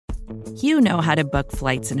You know how to book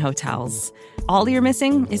flights and hotels. All you're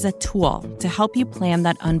missing is a tool to help you plan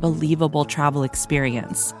that unbelievable travel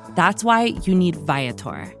experience. That's why you need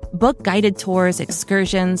Viator. Book guided tours,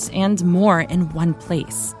 excursions, and more in one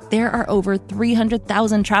place. There are over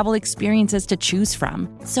 300,000 travel experiences to choose from,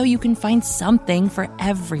 so you can find something for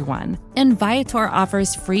everyone. And Viator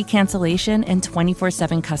offers free cancellation and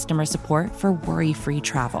 24/7 customer support for worry-free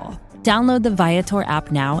travel. Download the Viator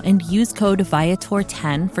app now and use code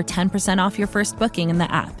Viator10 for 10% off your first booking in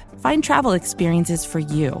the app. Find travel experiences for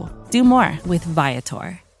you. Do more with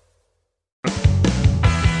Viator.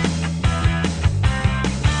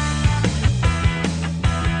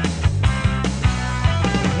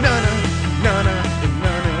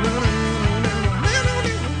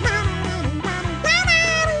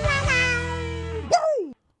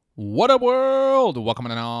 Whaddup World! Welcome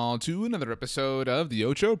on all to another episode of the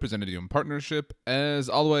Ocho, presented to you in partnership, as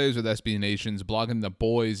always, with SB Nation's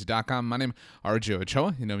bloggingtheboys.com. My name is RJ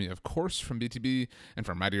Ochoa. You know me, of course, from BTB, and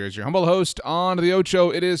from right here as your humble host on the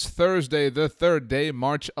Ocho. It is Thursday, the third day,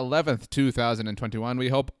 March 11th, 2021. We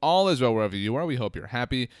hope all is well wherever you are. We hope you're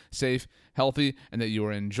happy, safe, healthy, and that you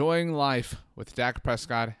are enjoying life with Dak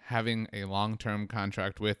Prescott having a long-term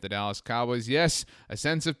contract with the Dallas Cowboys. Yes, a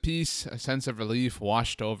sense of peace, a sense of relief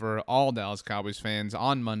washed over all Dallas Cowboys fans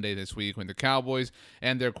on Monday this week when the Cowboys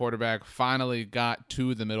and their quarterback finally got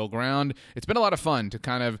to the middle ground. It's been a lot of fun to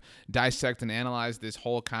kind of dissect and analyze this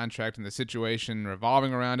whole contract and the situation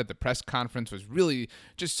revolving around it. The press conference was really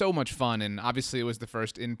just so much fun, and obviously it was the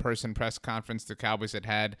first in-person press conference the Cowboys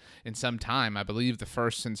had in some time. I believe the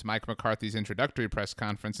first since Mike McCarthy's introductory press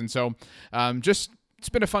conference. And so it's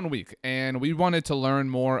been a fun week, and we wanted to learn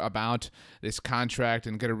more about this contract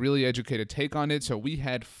and get a really educated take on it. So we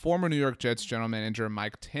had former New York Jets general manager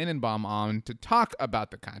Mike Tannenbaum on to talk about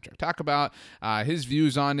the contract, talk about his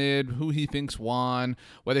views on it, who he thinks won,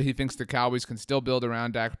 whether he thinks the Cowboys can still build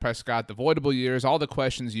around Dak Prescott, the voidable years, all the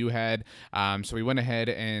questions you had. So we went ahead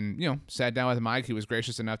and, sat down with Mike. He was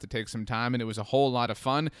gracious enough to take some time, and it was a whole lot of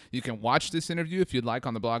fun. You can watch this interview if you'd like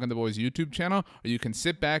on the Blogging the Boys YouTube channel, or you can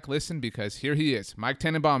sit back, listen, because here he is. Mike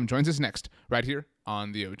Tannenbaum joins us next, right here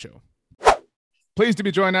on the Ocho. Pleased to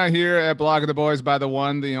be joined out here at Blogging the Boys by the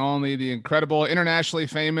one, the only, the incredible, internationally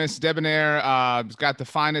famous, debonair. He's got the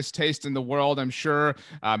finest taste in the world, I'm sure.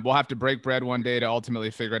 We'll have to break bread one day to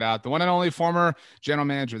ultimately figure it out. The one and only former general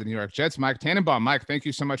manager of the New York Jets, Mike Tannenbaum. Mike, thank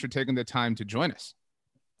you so much for taking the time to join us.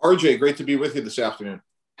 RJ, great to be with you this afternoon.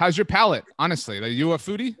 How's your palate, honestly? Are you a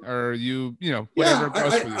foodie, or are you, whatever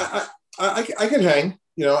goes for you? I can hang.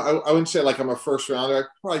 I wouldn't say like I'm a first rounder. I'd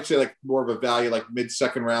probably say like more of a value, like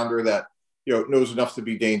mid-second rounder that, knows enough to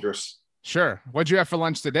be dangerous. Sure. What'd you have for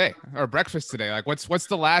lunch today or breakfast today? Like what's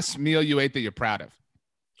the last meal you ate that you're proud of?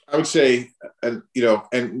 I would say, and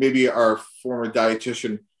maybe our former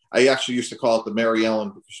dietitian, I actually used to call it the Mary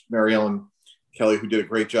Ellen Kelly, who did a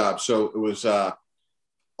great job. So it was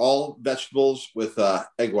all vegetables with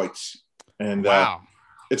egg whites. And wow.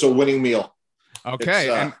 It's a winning meal. Okay.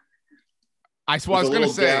 And I was going to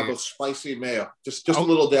say dab of spicy mayo, just a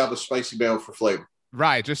little dab of spicy mayo for flavor.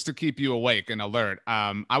 Right, just to keep you awake and alert.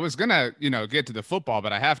 I was gonna, get to the football,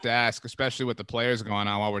 but I have to ask, especially with the players going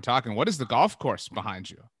on while we're talking, what is the golf course behind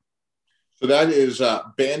you? So that is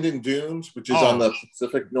Bandon Dunes, which is on the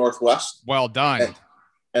Pacific Northwest. Well done.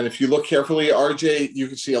 And if you look carefully, RJ, you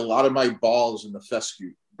can see a lot of my balls in the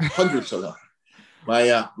fescue, hundreds of them.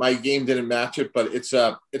 My game didn't match it, but it's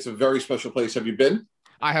a very special place. Have you been?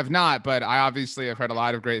 I have not, but I obviously have heard a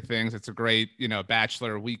lot of great things. It's a great,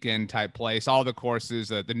 bachelor weekend type place. All the courses,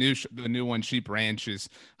 the new one, Sheep Ranch, is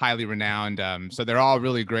highly renowned. So they're all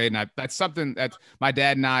really great. And that's something that my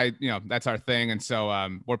dad and I, that's our thing. And so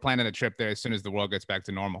we're planning a trip there as soon as the world gets back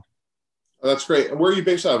to normal. Oh, that's great. And where are you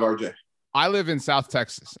based out of, RJ? I live in South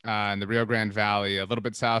Texas, in the Rio Grande Valley, a little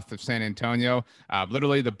bit south of San Antonio,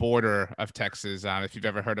 literally the border of Texas. If you've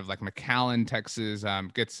ever heard of like McAllen, Texas,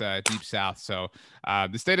 gets deep south. So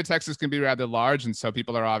the state of Texas can be rather large. And so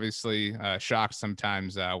people are obviously shocked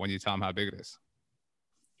sometimes when you tell them how big it is.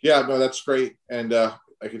 Yeah, no, that's great. And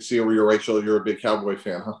I can see over your Rachel, you're a big Cowboy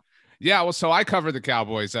fan, huh? Yeah, well, so I cover the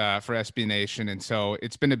Cowboys for SB Nation, and so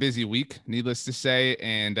it's been a busy week, needless to say,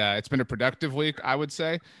 and it's been a productive week, I would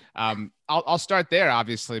say. I'll start there,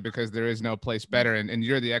 obviously, because there is no place better, and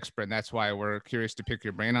you're the expert, and that's why we're curious to pick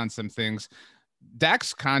your brain on some things.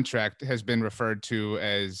 Dak's contract has been referred to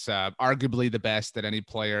as arguably the best that any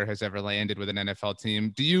player has ever landed with an NFL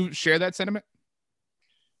team. Do you share that sentiment?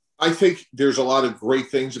 I think there's a lot of great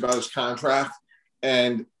things about his contract,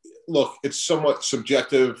 and look, it's somewhat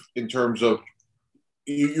subjective in terms of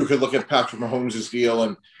you could look at Patrick Mahomes' deal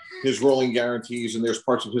and his rolling guarantees, and there's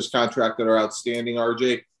parts of his contract that are outstanding,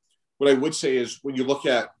 RJ. what I would say is when you look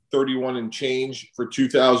at 31 and change for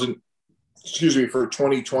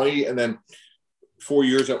 2020, and then 4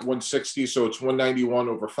 years at 160, so it's 191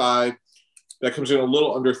 over 5. That comes in a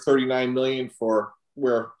little under 39 million for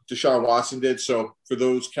where Deshaun Watson did. So for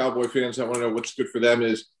those Cowboy fans that want to know what's good for them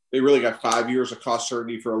is they really got 5 years of cost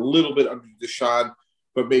certainty for a little bit under Deshaun,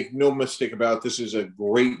 but make no mistake about it, this is a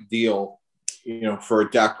great deal, for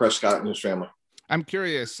Dak Prescott and his family. I'm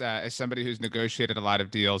curious, as somebody who's negotiated a lot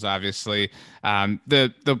of deals, obviously,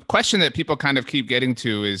 the question that people kind of keep getting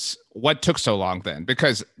to is what took so long then?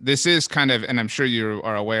 Because this is kind of, and I'm sure you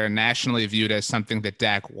are aware, nationally viewed as something that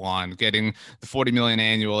Dak won, getting the $40 million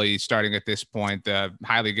annually starting at this point, the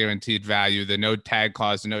highly guaranteed value, the no tag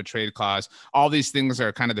clause, the no trade clause. All these things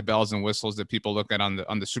are kind of the bells and whistles that people look at on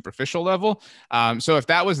the superficial level. So if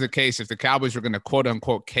that was the case, if the Cowboys were going to quote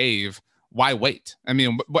unquote cave, why wait? I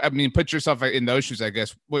mean, put yourself in those shoes, I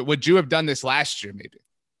guess. Would you have done this last year, maybe?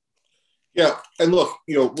 Yeah. And look,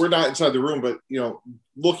 we're not inside the room, but,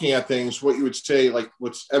 looking at things, what you would say, like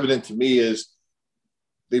what's evident to me is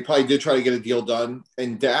they probably did try to get a deal done.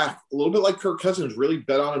 And Dak, a little bit like Kirk Cousins, really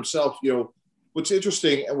bet on himself. What's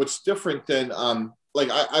interesting and what's different than,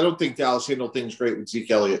 I don't think Dallas handled things great with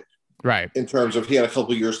Zeke Elliott. Right. In terms of he had a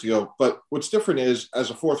couple of years to go. But what's different is as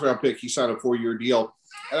a 4th-round pick, he signed a 4-year deal.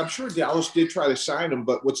 And I'm sure Dallas did try to sign him.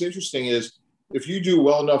 But what's interesting is if you do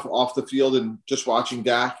well enough off the field and just watching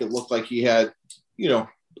Dak, it looked like he had,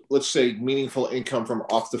 let's say meaningful income from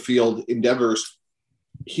off the field endeavors.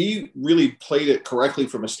 He really played it correctly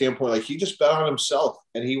from a standpoint. Like he just bet on himself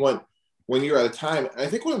and he went 1 year at a time. And I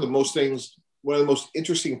think one of the most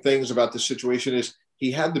interesting things about this situation is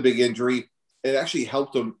he had the big injury. It actually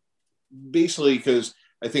helped him basically because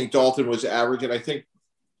I think Dalton was average. And I think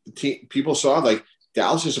people saw like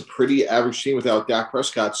Dallas is a pretty average team without Dak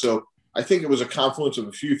Prescott. So I think it was a confluence of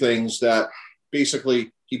a few things that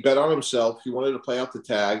basically he bet on himself. He wanted to play out the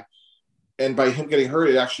tag. And by him getting hurt,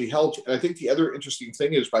 it actually helped. And I think the other interesting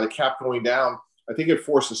thing is by the cap going down, I think it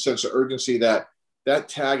forced a sense of urgency that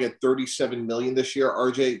tag at $37 million this year,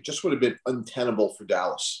 RJ, just would have been untenable for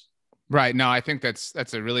Dallas. Right. No, I think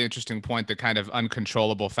that's a really interesting point. The kind of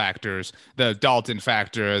uncontrollable factors, the Dalton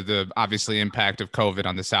factor, the obviously impact of COVID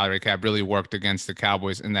on the salary cap really worked against the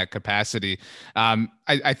Cowboys in that capacity.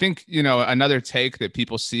 I think, another take that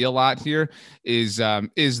people see a lot here is the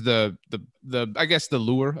I guess the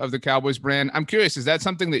lure of the Cowboys brand. I'm curious, is that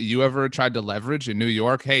something that you ever tried to leverage in New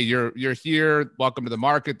York? Hey, you're here. Welcome to the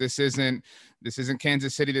market. This isn't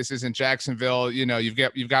Kansas City. This isn't Jacksonville.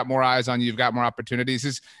 You've got more eyes on you. You've got more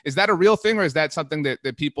opportunities. Is that a real thing, or is that something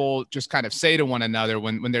that people just kind of say to one another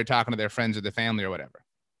when they're talking to their friends or the family or whatever?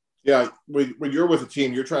 Yeah. When you're with a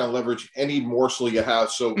team, you're trying to leverage any morsel you have.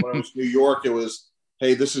 So when it was New York, it was,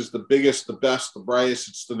 hey, this is the biggest, the best, the brightest.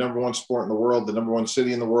 It's the number one sport in the world, the number one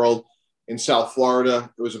city in the world. In South Florida,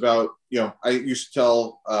 it was about, I used to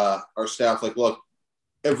tell our staff, like, look,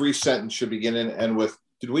 every sentence should begin and end with,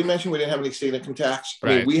 did we mention we didn't have any state income tax?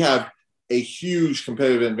 Right. I mean, we have a huge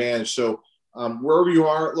competitive advantage. So wherever you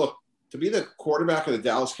are, look, to be the quarterback of the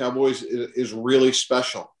Dallas Cowboys is really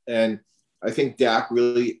special. And I think Dak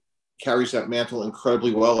really carries that mantle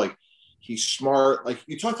incredibly well. Like, he's smart. Like,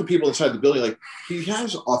 you talk to people inside the building, like, he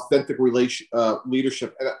has authentic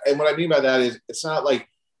leadership. And what I mean by that is it's not like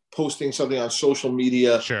posting something on social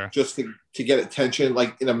media just to get attention.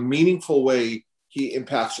 Like, in a meaningful way, he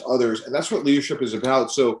impacts others. And that's what leadership is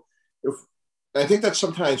about. So I think that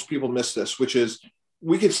sometimes people miss this, which is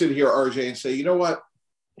we could sit here, RJ, and say, you know what?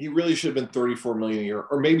 He really should have been 34 million a year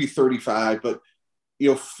or maybe 35, but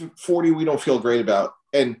 40, we don't feel great about.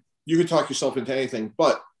 And you can talk yourself into anything,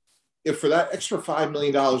 but if for that extra $5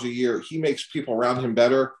 million a year, he makes people around him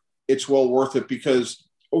better, it's well worth it, because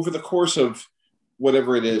over the course of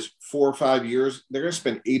whatever it is, 4 or 5 years, they're going to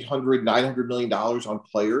spend $800-900 million on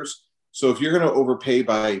players. So if you're going to overpay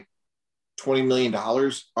by $20 million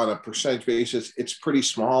on a percentage basis, it's pretty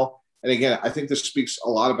small. And again, I think this speaks a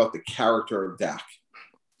lot about the character of Dak.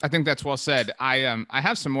 I think that's well said. I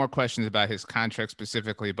have some more questions about his contract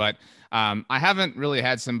specifically, but I haven't really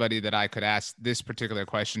had somebody that I could ask this particular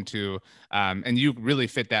question to, and you really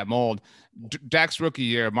fit that mold. Dak's rookie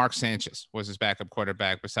year, Mark Sanchez was his backup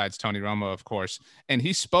quarterback besides Tony Romo, of course, and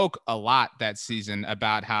he spoke a lot that season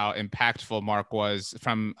about how impactful Mark was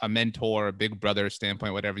from a mentor, a big brother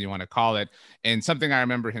standpoint, whatever you want to call it. And something I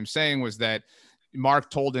remember him saying was that Mark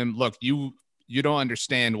told him, look, you don't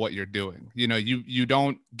understand what you're doing. You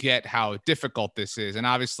don't get how difficult this is. And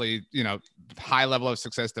obviously, high level of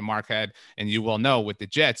success that Mark had, and you will know with the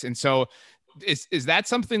Jets. And so Is that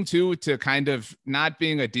something too, to kind of not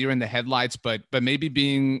being a deer in the headlights, but maybe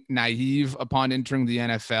being naive upon entering the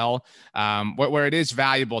NFL, where it is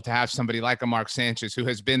valuable to have somebody like a Mark Sanchez who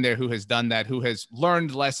has been there, who has done that, who has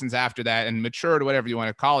learned lessons after that and matured, whatever you want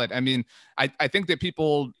to call it. I mean, I think that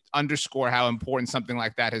people underscore how important something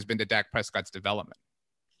like that has been to Dak Prescott's development.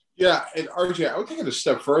 Yeah, and RJ, I would take it a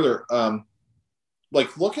step further.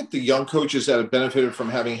 Like, look at the young coaches that have benefited from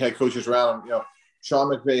having head coaches around them. Sean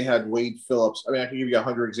McVay had Wade Phillips. I mean, I can give you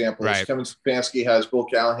 100 examples. Right. Kevin Stefanski has Bill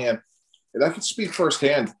Callahan. And I can speak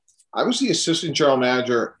firsthand. I was the assistant general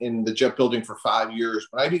manager in the Jet Building for 5 years.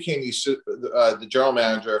 When I became the general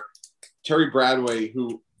manager, Terry Bradway,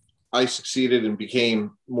 who I succeeded and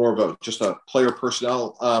became more of just a player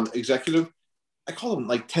personnel executive, I called him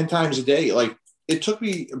like 10 times a day. Like, it took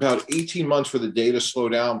me about 18 months for the day to slow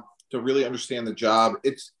down to really understand the job.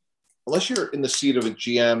 Unless you're in the seat of a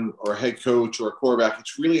GM or a head coach or a quarterback,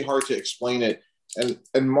 it's really hard to explain it.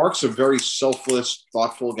 And Mark's a very selfless,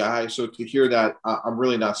 thoughtful guy. So to hear that, I'm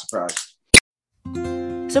really not surprised.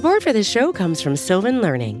 Support for this show comes from Sylvan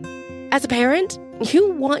Learning. As a parent,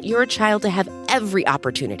 you want your child to have every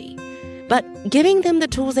opportunity. But giving them the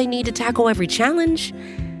tools they need to tackle every challenge,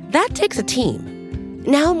 that takes a team.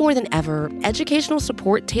 Now more than ever, educational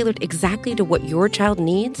support tailored exactly to what your child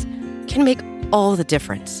needs can make all the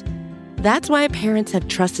difference. That's why parents have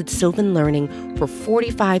trusted Sylvan Learning for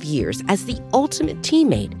 45 years as the ultimate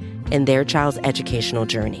teammate in their child's educational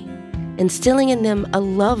journey, instilling in them a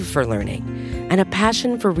love for learning and a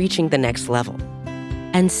passion for reaching the next level.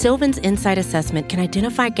 And Sylvan's Insight Assessment can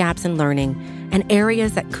identify gaps in learning and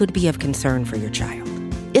areas that could be of concern for your child.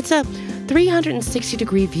 It's a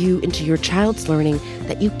 360-degree view into your child's learning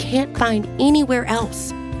that you can't find anywhere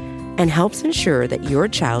else, and helps ensure that your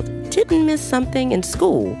child didn't miss something in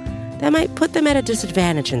school that might put them at a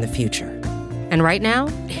disadvantage in the future. And right now,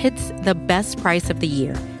 it's the best price of the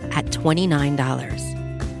year at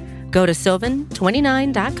 $29. Go to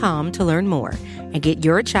sylvan29.com to learn more and get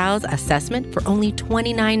your child's assessment for only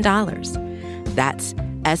 $29. That's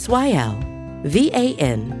SYLVAN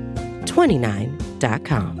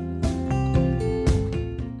 29.com.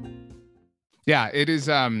 Yeah, it is.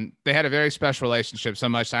 They had a very special relationship, so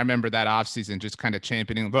much. I remember that offseason just kind of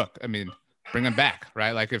championing, look, I mean, bring him back,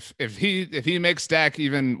 right? Like if he makes Dak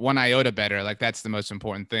even one iota better, like that's the most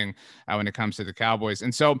important thing when it comes to the Cowboys.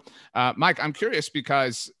 And so, Mike, I'm curious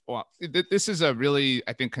because this is a really,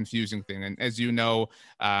 I think, confusing thing. And as you know,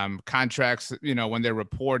 contracts, when they're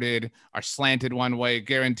reported are slanted one way,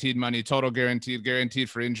 guaranteed money, total guaranteed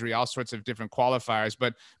for injury, all sorts of different qualifiers.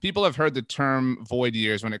 But people have heard the term void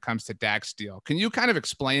years when it comes to Dak's deal. Can you kind of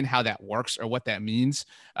explain how that works or what that means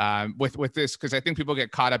with this? Because I think people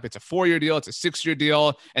get caught up. It's a 4-year deal. It's a 6-year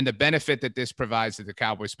deal, and the benefit that this provides to the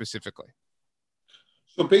Cowboys specifically.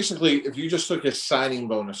 So basically, if you just took a signing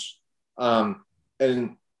bonus,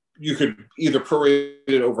 and you could either prorate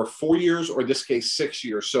it over 4 years or in this case 6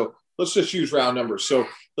 years. So let's just use round numbers. So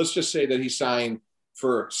let's just say that he signed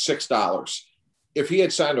for $6. If he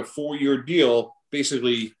had signed a 4-year deal,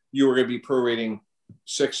 basically you were going to be prorating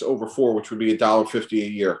 6 over 4, which would be $1.50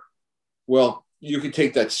 a year. Well, you could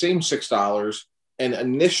take that same $6 and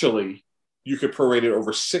initially you could prorate it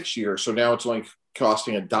over 6 years. So now it's only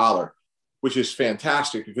costing $1, which is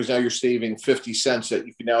fantastic because now you're saving 50 cents that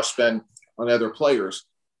you can now spend on other players.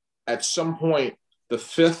 At some point, the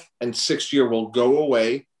 5th and 6th year will go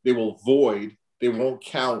away. They will void. They won't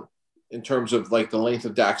count in terms of like the length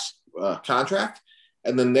of Dak's contract.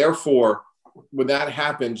 And then therefore, when that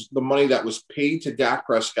happens, the money that was paid to Dak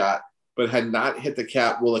Prescott but had not hit the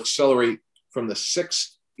cap will accelerate from the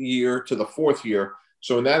 6th year to the 4th year.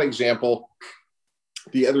 So in that example,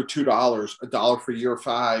 the other $2, $1 for year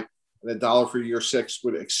 5 and $1 for year 6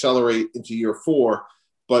 would accelerate into year 4.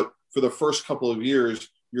 But for the first couple of years,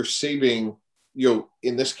 you're saving,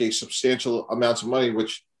 in this case, substantial amounts of money,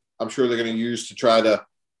 which I'm sure they're going to use to try to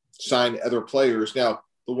sign other players. Now,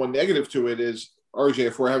 the one negative to it is, RJ,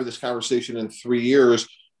 if we're having this conversation in 3 years,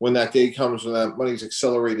 when that day comes, when that money's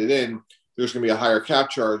accelerated in, there's going to be a higher cap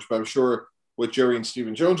charge. But I'm sure what Jerry and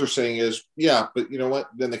Stephen Jones are saying is, yeah, but you know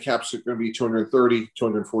what? Then the cap's going to be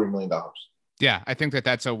 $240 million. Yeah, I think that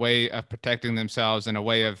that's a way of protecting themselves and a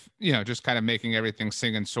way of, just kind of making everything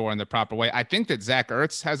sing and soar in the proper way. I think that Zach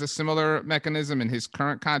Ertz has a similar mechanism in his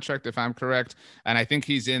current contract, if I'm correct. And I think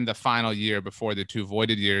he's in the final year before the 2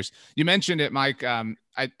 voided years. You mentioned it, Mike. I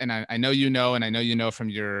know and I know from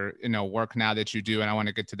your work now that you do, and I want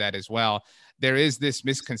to get to that as well. There is this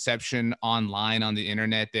misconception online on the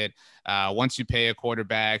internet that once you pay a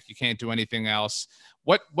quarterback, you can't do anything else.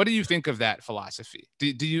 What do you think of that philosophy?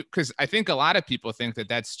 Do you, because I think a lot of people think that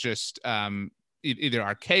that's just either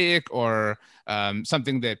archaic or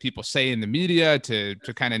something that people say in the media to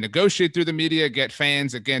kind of negotiate through the media, get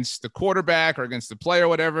fans against the quarterback or against the player,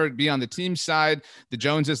 whatever, be on the team side. The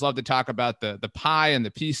Joneses love to talk about the pie and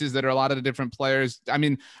the pieces that are a lot of the different players. I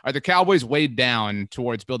mean, are the Cowboys weighed down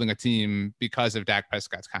towards building a team because of Dak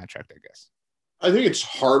Prescott's contract, I guess? I think it's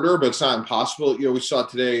harder, but it's not impossible. We saw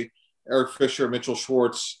today Eric Fisher, Mitchell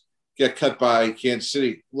Schwartz get cut by Kansas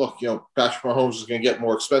City. Look, Patrick Mahomes is going to get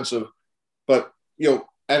more expensive, but,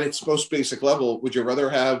 at its most basic level, would you rather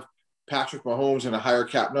have Patrick Mahomes and a higher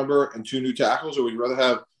cap number and 2 new tackles, or would you rather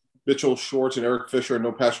have Mitchell Schwartz and Eric Fisher and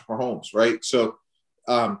no Patrick Mahomes, right? So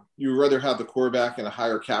you would rather have the quarterback and a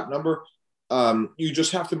higher cap number. You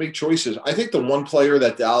just have to make choices. I think the one player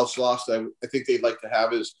that Dallas lost, I think they'd like to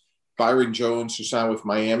have is Byron Jones, who signed with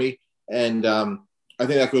Miami. And I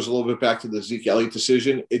think that goes a little bit back to the Zeke Elliott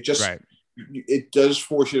decision. It just, It does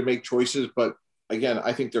force you to make choices. But again,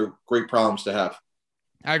 I think they're great problems to have.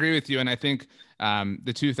 I agree with you. And I think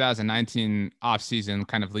the 2019 offseason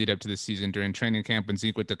kind of lead up to the season during training camp when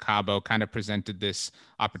Zeke went to Cabo kind of presented this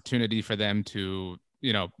opportunity for them to,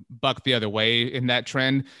 buck the other way in that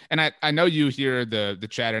trend. And I know you hear the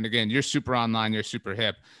chatter, and again, you're super online, you're super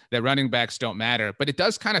hip, that running backs don't matter, but it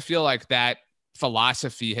does kind of feel like that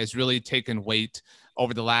philosophy has really taken weight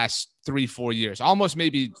over the last 3-4 years. Almost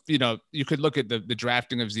maybe, you could look at the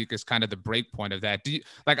drafting of Zeke as kind of the break point of that.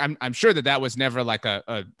 I'm sure that was never like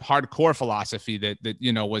a hardcore philosophy that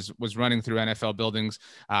was running through NFL buildings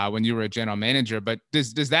when you were a general manager. But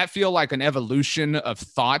does that feel like an evolution of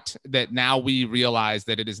thought that now we realize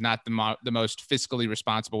that it is not the most fiscally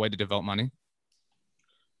responsible way to devote money?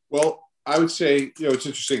 Well, I would say, it's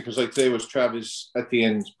interesting because like today was Travis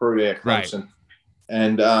Etienne's pro day at Clemson. Right.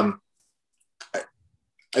 And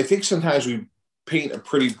I think sometimes we paint a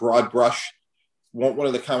pretty broad brush. One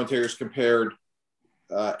of the commentators compared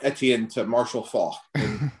Etienne to Marshall Faulk,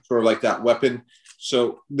 and sort of like that weapon.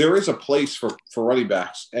 So there is a place for running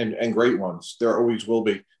backs and great ones. There always will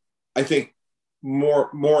be. I think more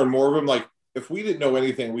and more of them, like if we didn't know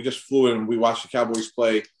anything, we just flew in and we watched the Cowboys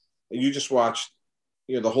play, and you just watched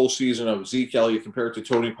the whole season of Zeke Elliott compared to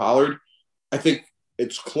Tony Pollard. I think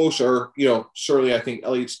it's closer. Certainly I think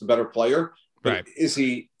Elliott's the better player. Right. Is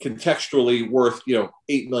he contextually worth,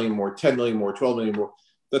 $8 million more, $10 million more, $12 million more?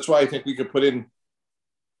 That's why I think we could put in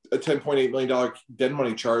a $10.8 million dead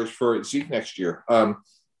money charge for Zeke next year.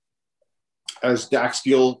 As Dak's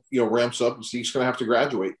deal, ramps up, Zeke's going to have to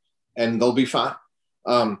graduate, and they'll be fine.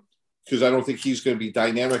 Because I don't think he's going to be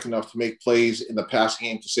dynamic enough to make plays in the passing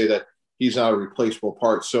game to say that he's not a replaceable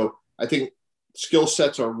part. So I think skill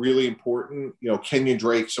sets are really important. Kenyon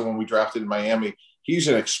Drake, someone we drafted in Miami, he's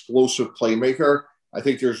an explosive playmaker. I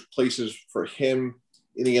think there's places for him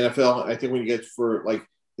in the NFL. I think when you get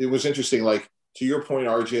it was interesting, to your point,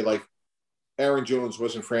 RJ, Aaron Jones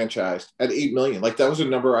wasn't franchised at $8 million. That was a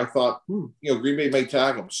number I thought, Green Bay may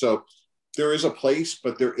tag him. So there is a place,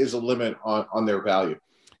 but there is a limit on their value.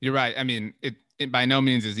 You're right. I mean, it by no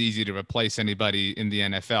means is easy to replace anybody in the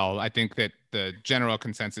NFL. I think that the general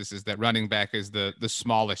consensus is that running back is the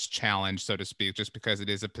smallest challenge, so to speak, just because it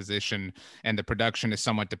is a position and the production is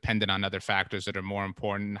somewhat dependent on other factors that are more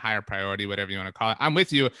important, higher priority, whatever you want to call it. I'm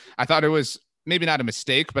with you. I thought it was maybe not a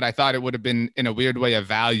mistake, but I thought it would have been in a weird way of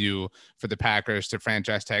value for the Packers to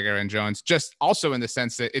franchise tag Aaron Jones, just also in the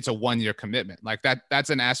sense that it's a 1-year commitment.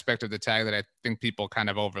 That's an aspect of the tag that I think people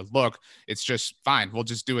kind of overlook. It's just fine. We'll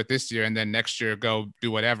just do it this year. And then next year, go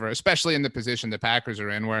do whatever, especially in the position the Packers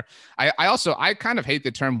are in, where I kind of hate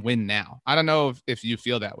the term win now. I don't know if you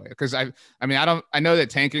feel that way, because I know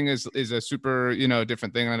that tanking is a super,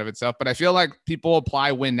 different thing in and of itself, but I feel like people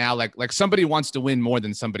apply win now. Like somebody wants to win more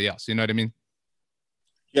than somebody else. You know what I mean?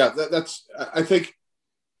 Yeah, I think,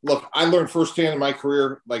 look, I learned firsthand in my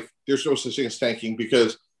career, there's no such thing as tanking,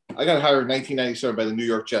 because I got hired in 1997 by the New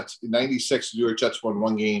York Jets. In 96, the New York Jets won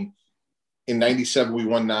 1 game. In 97, we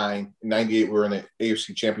won 9. In 98, we were in the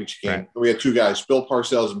AFC Championship game. Right. We had 2 guys, Bill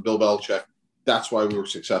Parcells and Bill Belichick. That's why we were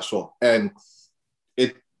successful. And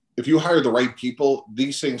if you hire the right people,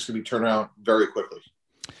 these things can be turned around very quickly.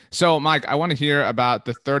 So, Mike, I want to hear about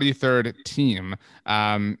the 33rd team.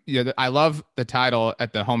 I love the title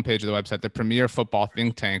at the homepage of the website, the Premier Football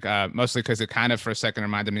Think Tank, mostly because it kind of for a second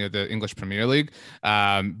reminded me of the English Premier League.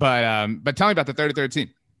 But tell me about the 33rd team.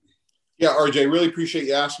 Yeah, RJ, really appreciate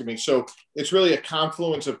you asking me. So it's really a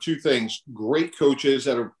confluence of 2 things: great coaches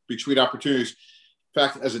that are between opportunities. In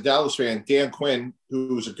fact, as a Dallas fan, Dan Quinn,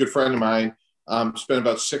 who was a good friend of mine, spent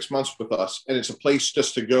about 6 months with us, and it's a place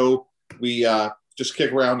just to go. We just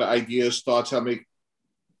kick around ideas, thoughts, how to make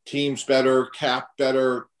teams better, cap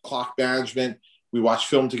better, clock management. We watch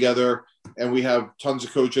film together, and we have tons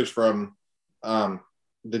of coaches from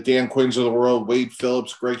the Dan Quinns of the world, Wade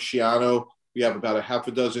Phillips, Greg Schiano. We have about a half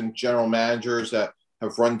a dozen general managers that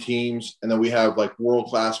have run teams. And then we have like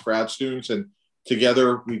world-class grad students. And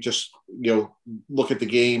together we just, look at the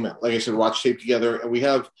game. Like I said, watch tape together. And we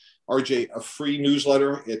have, RJ, a free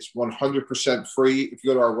newsletter. It's 100% free. If you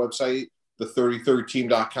go to our website,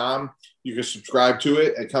 the33rdteam.com, you can subscribe to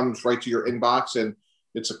it. It comes right to your inbox, and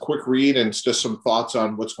it's a quick read, and it's just some thoughts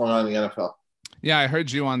on what's going on in the NFL. Yeah, I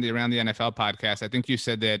heard you on the Around the NFL podcast. I think you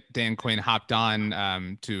said that Dan Quinn hopped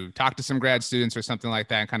on to talk to some grad students or something like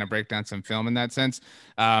that and kind of break down some film in that sense.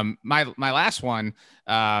 My last one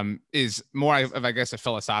is more of, I guess, a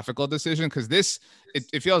philosophical decision, because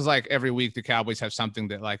it feels like every week the Cowboys have something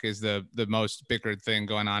that like is the most bickered thing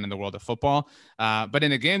going on in the world of football. But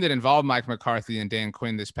in a game that involved Mike McCarthy and Dan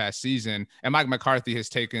Quinn this past season, and Mike McCarthy has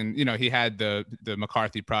taken, he had the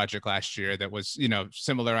McCarthy project last year that was,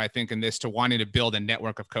 similar, I think, in this to wanting to build a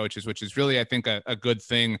network of coaches, which is really, I think, a good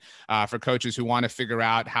thing for coaches who want to figure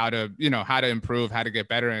out how to improve, how to get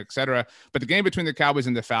better, et cetera. But the game between the Cowboys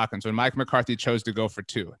and the Falcons, when Mike McCarthy chose to go for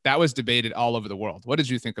 2, that was debated all over the world. What did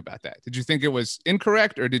you think about that? Did you think it was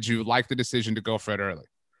incorrect, or did you like the decision to go for it early?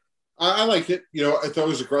 I like it. I thought it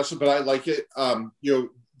was aggressive, but I like it.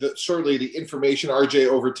 Certainly the information, RJ,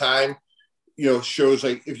 over time, shows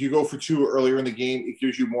like if you go for 2 earlier in the game, it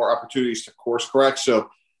gives you more opportunities to course correct. So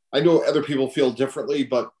I know other people feel differently,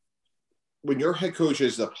 but when your head coach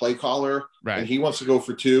is the play caller, right, and he wants to go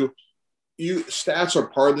for 2, stats are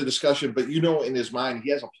part of the discussion, but in his mind, he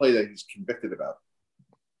has a play that he's convicted about.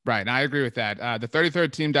 Right. And I agree with that. The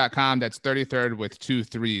 33rdteam.com, that's 33rd with 2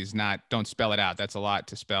 3s, don't spell it out. That's a lot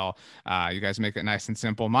to spell. You guys make it nice and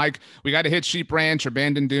simple. Mike, we got to hit Sheep Ranch or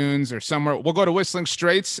Bandon Dunes or somewhere. We'll go to Whistling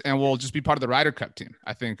Straits, and we'll just be part of the Ryder Cup team,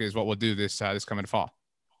 I think, is what we'll do this coming fall.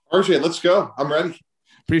 RJ, let's go. I'm ready.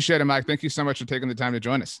 Appreciate it, Mike. Thank you so much for taking the time to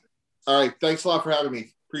join us. All right. Thanks a lot for having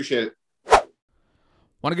me. Appreciate it.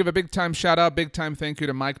 Want to give a big time shout out, big time thank you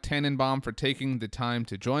to Mike Tannenbaum for taking the time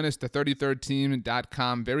to join us. The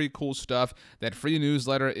 33rdteam.com, very cool stuff. That free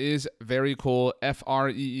newsletter is very cool.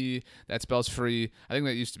 FREE, that spells free. I think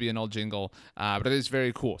that used to be an old jingle, but it is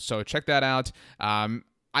very cool. So check that out. I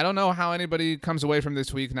don't know how anybody comes away from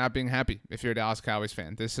this week not being happy if you're a Dallas Cowboys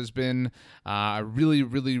fan. This has been a really,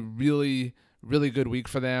 really, really good week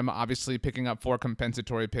for them. Obviously picking up 4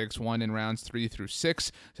 compensatory picks, 1 in rounds 3 through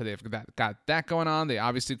 6. So they've got that going on. They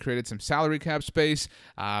obviously created some salary cap space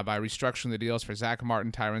by restructuring the deals for Zach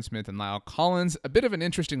Martin, Tyron Smith, and Lyle Collins. A bit of an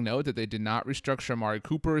interesting note that they did not restructure Amari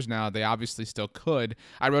Cooper's. Now they obviously still could.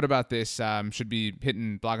 I wrote about this, should be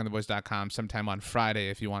hitting bloggingtheboys.com sometime on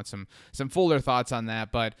Friday if you want some fuller thoughts on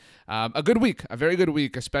that. But a good week, a very good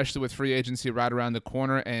week, especially with free agency right around the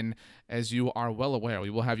corner. And as you are well aware, we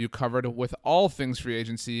will have you covered with all things free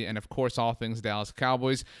agency and, of course, all things Dallas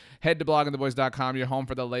Cowboys. Head to bloggingtheboys.com, your home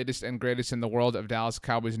for the latest and greatest in the world of Dallas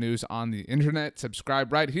Cowboys news on the internet.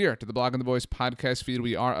 Subscribe right here to the Blogging the Boys podcast feed.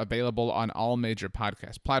 We are available on all major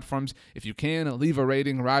podcast platforms. If you can, leave a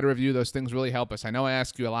rating, write a review. Those things really help us. I know I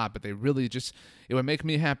ask you a lot, but they really just, it would make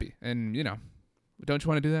me happy. And, don't you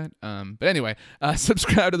want to do that? But anyway,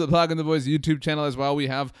 subscribe to the Blogging the Boys YouTube channel as well. We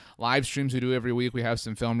have live streams we do every week. We have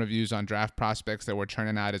some film reviews on draft prospects that we're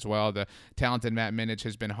churning out as well. The talented Matt Minich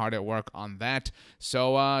has been hard at work on that.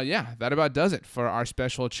 So, that about does it for our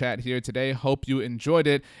special chat here today. Hope you enjoyed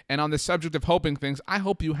it. And on the subject of hoping things, I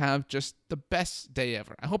hope you have just the best day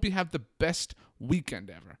ever. I hope you have the best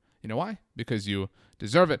weekend ever. You know why? Because you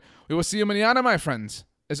deserve it. We will see you mañana, my friends.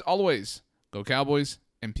 As always, go Cowboys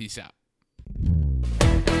and peace out.